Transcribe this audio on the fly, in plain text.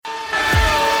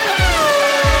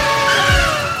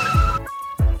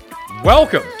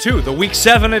Welcome to the Week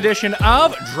 7 edition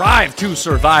of Drive to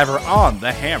Survivor on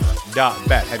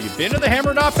thehammer.bet. Have you been to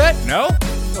thehammer.bet? No?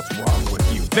 What's wrong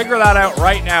with you? Figure that out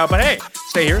right now. But hey,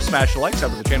 stay here, smash the like, sub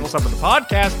to the channel, sub to the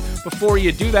podcast before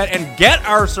you do that and get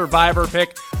our Survivor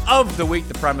pick of the week.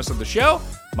 The premise of the show,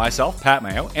 myself, Pat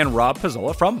Mayo, and Rob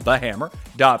Pizzola from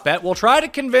thehammer.bet will try to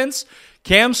convince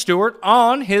Cam Stewart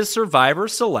on his Survivor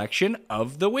selection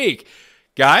of the week.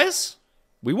 Guys,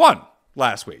 we won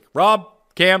last week. Rob,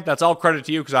 Cam, that's all credit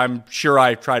to you because I'm sure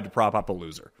I tried to prop up a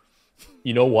loser.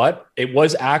 You know what? It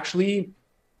was actually,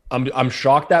 I'm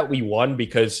shocked that we won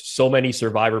because so many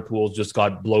Survivor pools just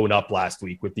got blown up last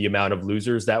week with the amount of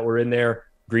losers that were in there.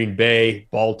 Green Bay,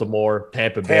 Baltimore,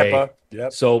 Tampa Bay.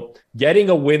 Yep. So getting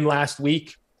a win last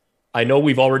week, I know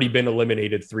we've already been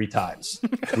eliminated 3 times.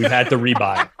 We've had to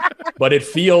rebuy, but it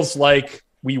feels like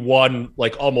we won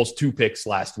like almost 2 picks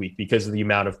last week because of the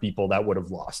amount of people that would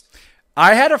have lost.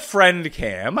 I had a friend,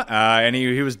 Cam, and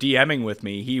he was DMing with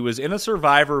me. He was in a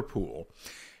Survivor pool,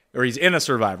 or he's in a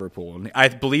Survivor pool, and I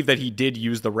believe that he did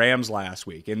use the Rams last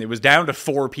week, and it was down to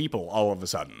 4 people all of a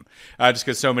sudden, just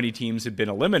because so many teams had been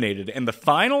eliminated, and the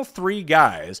final 3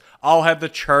 guys all had the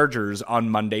Chargers on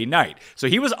Monday night. So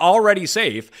he was already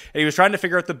safe, and he was trying to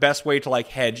figure out the best way to, like,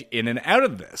 hedge in and out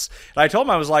of this. And I told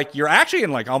him, I was like, you're actually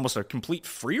in, like, almost a complete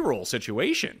free roll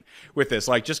situation with this.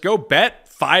 Like, just go bet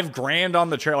 $5,000 on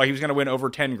the Chargers. Like, he was going to win over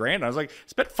 10 grand. I was like,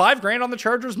 just bet $5,000 on the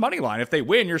Chargers money line. If they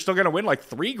win, you're still going to win like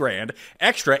 $3,000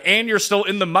 extra, and you're still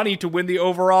in the money to win the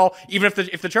overall. Even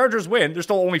if the Chargers win, there's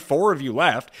still only 4 of you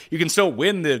left. You can still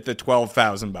win the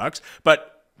 $12,000,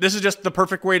 but this is just the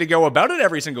perfect way to go about it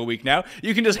every single week now.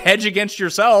 You can just hedge against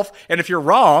yourself, and if you're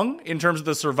wrong in terms of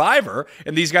the Survivor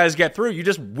and these guys get through, you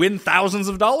just win thousands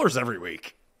of dollars every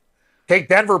week. Take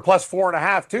Denver plus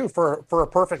 4.5 too for a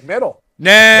perfect middle.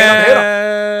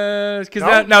 Nah, because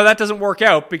that doesn't work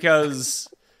out because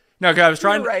I was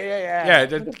trying. Right,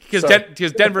 because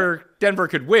Denver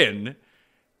could win.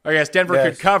 I guess Denver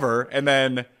could cover, and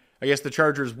then I guess the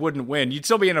Chargers wouldn't win. You'd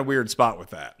still be in a weird spot with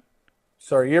that.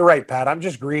 Sorry, you're right, Pat. I'm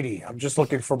just greedy. I'm just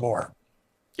looking for more.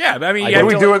 Yeah, I mean, you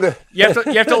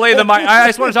have to lay the money. I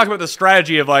just want to talk about the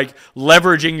strategy of like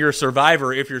leveraging your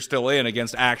Survivor if you're still in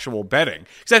against actual betting,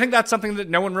 because I think that's something that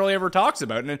no one really ever talks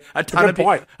about, and a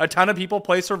ton of people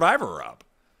play Survivor up.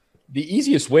 The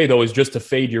easiest way, though, is just to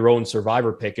fade your own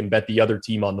Survivor pick and bet the other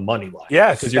team on the money line.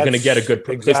 Yes, because you're going to get a good.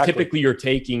 Exactly. Because typically you're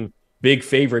taking big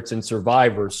favorites in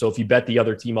Survivor, so if you bet the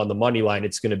other team on the money line,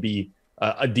 it's going to be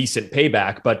a decent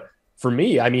payback. But for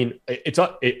me, I mean, it's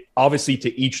obviously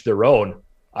to each their own.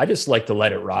 I just like to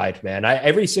let it ride, man.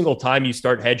 Every single time you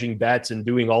start hedging bets and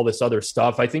doing all this other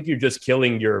stuff, I think you're just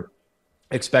killing your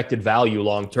expected value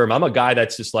long term. I'm a guy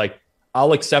that's just like,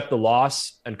 I'll accept the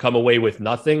loss and come away with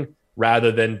nothing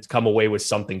rather than come away with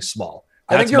something small.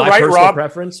 That's I think you're right, Rob.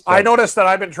 Preference, I noticed that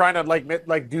I've been trying to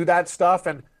like do that stuff,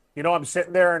 and I'm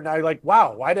sitting there and I like,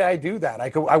 wow, why did I do that?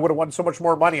 I would have won so much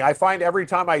more money. I find every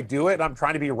time I do it and I'm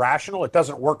trying to be rational, it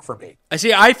doesn't work for me. I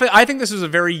see. I think this is a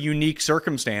very unique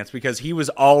circumstance because he was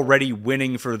already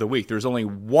winning for the week. There's only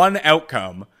one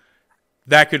outcome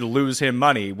that could lose him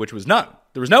money, which was none.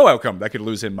 There was no outcome that could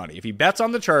lose him money. If he bets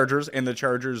on the Chargers and the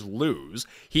Chargers lose,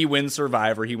 he wins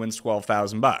Survivor. He wins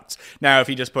 $12,000. Now, if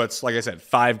he just puts, like I said,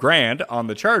 $5,000 on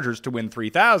the Chargers to win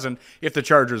 $3,000, if the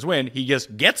Chargers win, he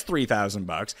just gets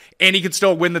 $3,000, and he could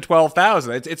still win the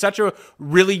 $12,000. It's such a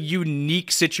really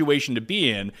unique situation to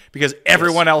be in because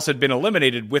everyone else had been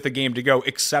eliminated with a game to go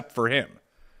except for him.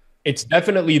 It's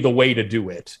definitely the way to do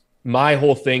it. My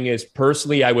whole thing is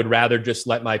personally, I would rather just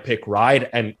let my pick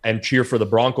ride and cheer for the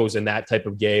Broncos in that type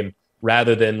of game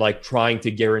rather than like trying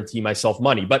to guarantee myself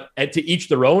money. But to each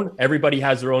their own, everybody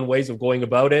has their own ways of going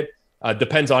about it.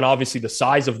 Depends on obviously the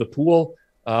size of the pool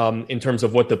in terms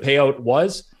of what the payout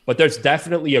was. But there's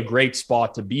definitely a great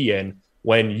spot to be in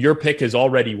when your pick is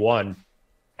already won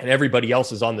and everybody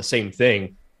else is on the same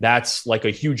thing. That's like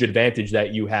a huge advantage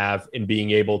that you have in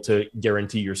being able to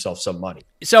guarantee yourself some money.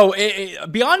 So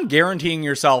beyond guaranteeing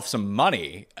yourself some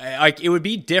money, like it would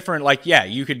be different. Like, yeah,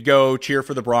 you could go cheer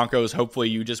for the Broncos. Hopefully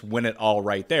you just win it all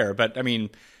right there. But I mean,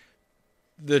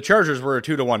 the Chargers were a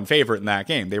 2-1 favorite in that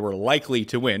game. They were likely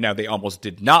to win. Now they almost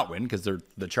did not win because they're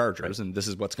the Chargers, and this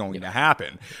is what's going to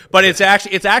happen. But it's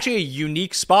actually a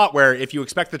unique spot where if you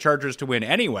expect the Chargers to win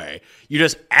anyway, you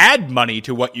just add money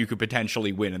to what you could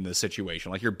potentially win in this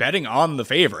situation. Like you're betting on the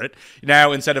favorite.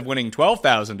 Now instead of winning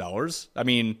 $12,000, I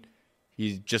mean,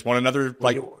 he just won another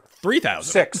like $3,000.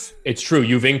 6. It's true.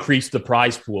 You've increased the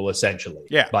prize pool essentially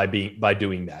by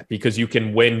doing that because you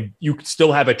can win. You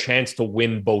still have a chance to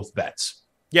win both bets.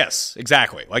 Yes,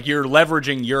 exactly. Like you're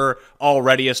leveraging your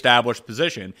already established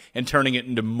position and turning it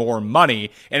into more money.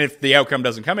 And if the outcome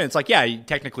doesn't come in, it's like, yeah,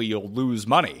 technically you'll lose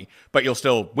money, but you'll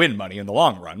still win money in the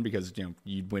long run because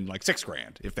you'd win like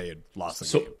 $6,000 if they had lost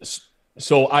the game.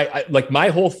 So I like my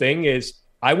whole thing is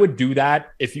I would do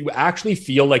that if you actually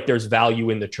feel like there's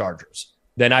value in the Chargers,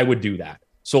 then I would do that.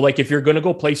 So like if you're going to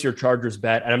go place your Chargers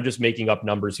bet, and I'm just making up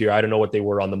numbers here, I don't know what they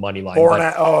were on the money line.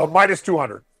 Minus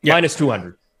 200. Yeah. Minus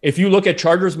 200. If you look at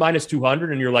Chargers minus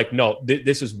 200 and you're like, no,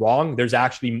 this is wrong, there's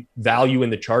actually value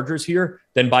in the Chargers here,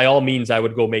 then by all means, I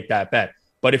would go make that bet.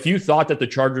 But if you thought that the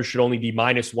Chargers should only be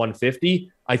minus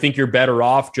 150, I think you're better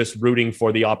off just rooting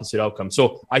for the opposite outcome.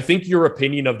 So I think your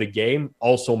opinion of the game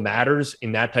also matters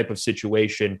in that type of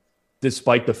situation,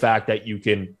 despite the fact that you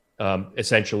can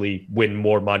essentially win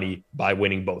more money by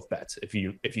winning both bets, if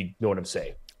you know what I'm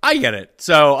saying. I get it.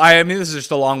 So, I mean, this is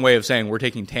just a long way of saying we're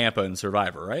taking Tampa and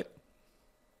Survivor, right?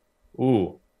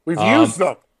 Ooh, we've used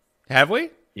them. Have we?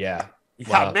 Yeah.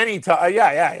 Yeah, many times.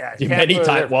 Yeah. Many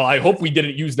times. Well, I hope we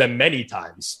didn't use them many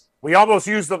times. We almost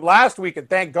used them last week, and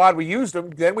thank God we used them.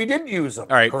 Then we didn't use them.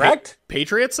 All right, correct?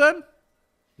 Patriots then?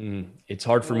 It's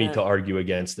hard for me to argue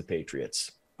against the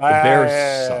Patriots. The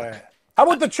Bears suck. How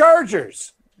about the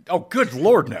Chargers? Oh, good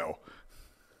Lord, no.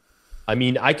 I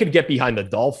mean, I could get behind the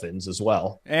Dolphins as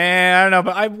well. I don't know,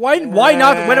 but why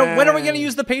not? When are we going to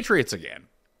use the Patriots again?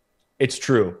 It's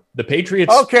true. The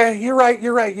Patriots. Okay, you're right.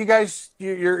 You guys,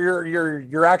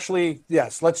 you're actually,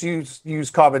 yes. Let's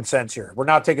use common sense here. We're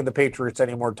not taking the Patriots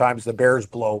any more times. The Bears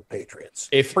blow Patriots.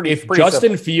 If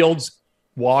Justin Fields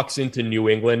walks into New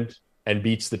England and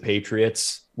beats the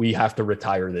Patriots, we have to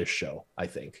retire this show. I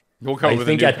think. I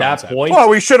think at that point. Well,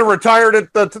 we should have retired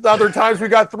it the other times we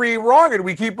got 3 wrong, and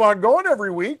we keep on going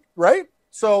every week, right?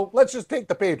 So let's just take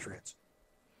the Patriots,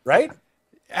 right?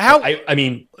 I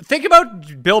mean, think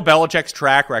about Bill Belichick's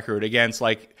track record against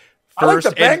like first I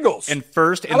like the Bengals.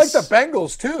 I like the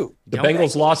Bengals too. The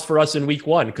Bengals lost for us in week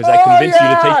 1 because I convinced you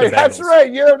to take the Bengals. That's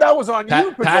right. Yeah, that was on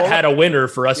you. Pat had a winner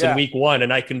for us in week 1,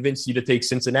 and I convinced you to take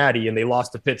Cincinnati, and they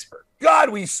lost to Pittsburgh.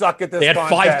 God, we suck at this. They had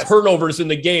contest. 5 turnovers in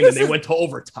the game, and they went to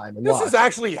overtime and lost. This is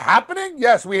actually happening?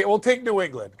 Yes, we'll take New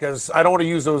England because I don't want to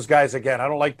use those guys again. I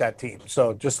don't like that team.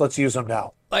 So just let's use them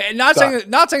now. Not saying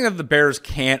that the Bears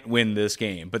can't win this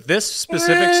game, but this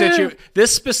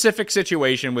specific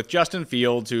situation with Justin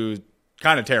Fields, who's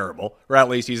kind of terrible, or at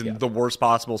least he's in the worst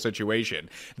possible situation.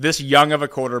 This young of a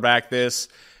quarterback, this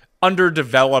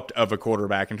underdeveloped of a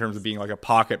quarterback in terms of being like a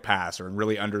pocket passer and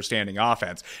really understanding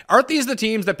offense. Aren't these the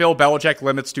teams that Bill Belichick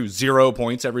limits to 0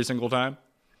 points every single time?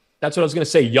 That's what I was going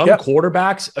to say. Young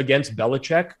quarterbacks against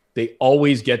Belichick, they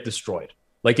always get destroyed.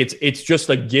 Like it's just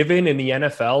a given in the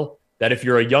NFL that if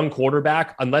you're a young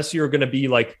quarterback, unless you're going to be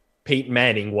like Peyton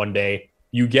Manning one day,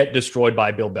 you get destroyed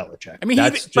by Bill Belichick. I mean,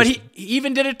 he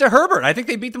even did it to Herbert. I think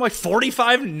they beat them like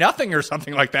 45-0 or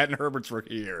something like that in Herbert's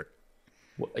rookie year.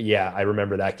 Yeah, I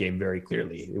remember that game very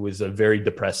clearly. It was a very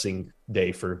depressing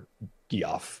day for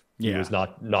Geoff. He was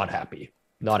not happy.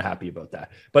 Not happy about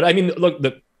that. But I mean, look,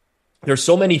 there's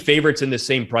so many favorites in the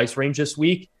same price range this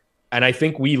week. And I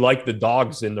think we like the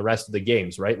dogs in the rest of the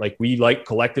games, right? Like we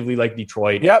collectively like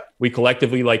Detroit. Yep. We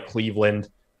collectively like Cleveland.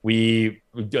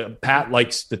 Pat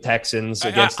likes the Texans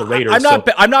against the Raiders.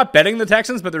 I'm not betting the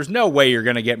Texans, but there's no way you're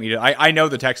going to get me to. I know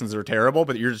the Texans are terrible,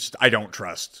 but I don't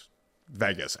trust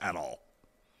Vegas at all.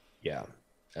 Yeah,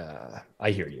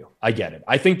 I hear you. I get it.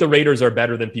 I think the Raiders are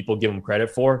better than people give them credit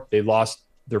for. They lost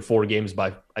their 4 games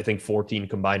by, I think, 14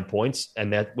 combined points,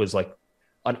 and that was like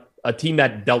a team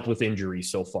that dealt with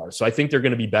injuries so far. So I think they're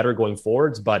going to be better going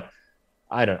forwards, but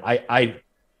I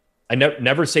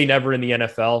never say never in the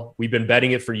NFL. We've been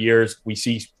betting it for years. We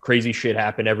see crazy shit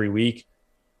happen every week,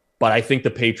 but I think the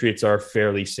Patriots are a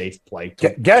fairly safe play.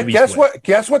 Guess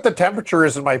what the temperature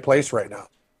is in my place right now?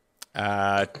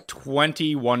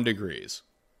 21 degrees.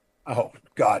 Oh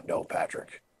God, no,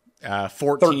 Patrick.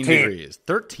 14 degrees.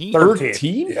 13?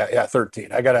 13? Yeah,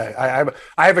 13. I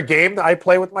have a game that I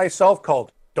play with myself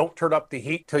called Don't Turn Up the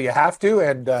Heat Till You Have To,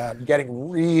 and I'm getting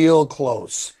real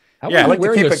close. I like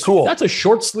to keep it cool. That's a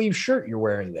short sleeve shirt you're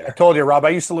wearing there. I told you, Rob, I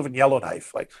used to live in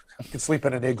Yellowknife. Like, I could sleep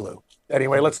in an igloo.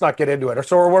 Anyway, let's not get into it.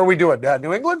 So what are we doing?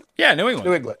 New England? Yeah, New England.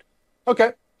 New England.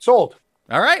 Okay, sold.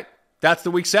 All right. That's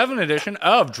the Week 7 edition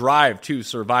of Drive to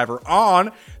Survivor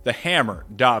on the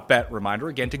Hammer.bet. Reminder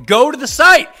again to go to the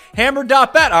site,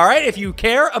 Hammer.bet. All right, if you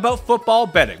care about football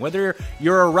betting, whether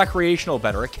you're a recreational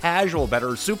bettor, a casual bettor,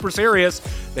 or super serious,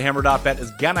 the Hammer.bet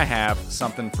is going to have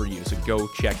something for you. So go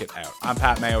check it out. I'm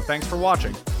Pat Mayo. Thanks for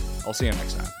watching. I'll see you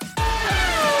next time.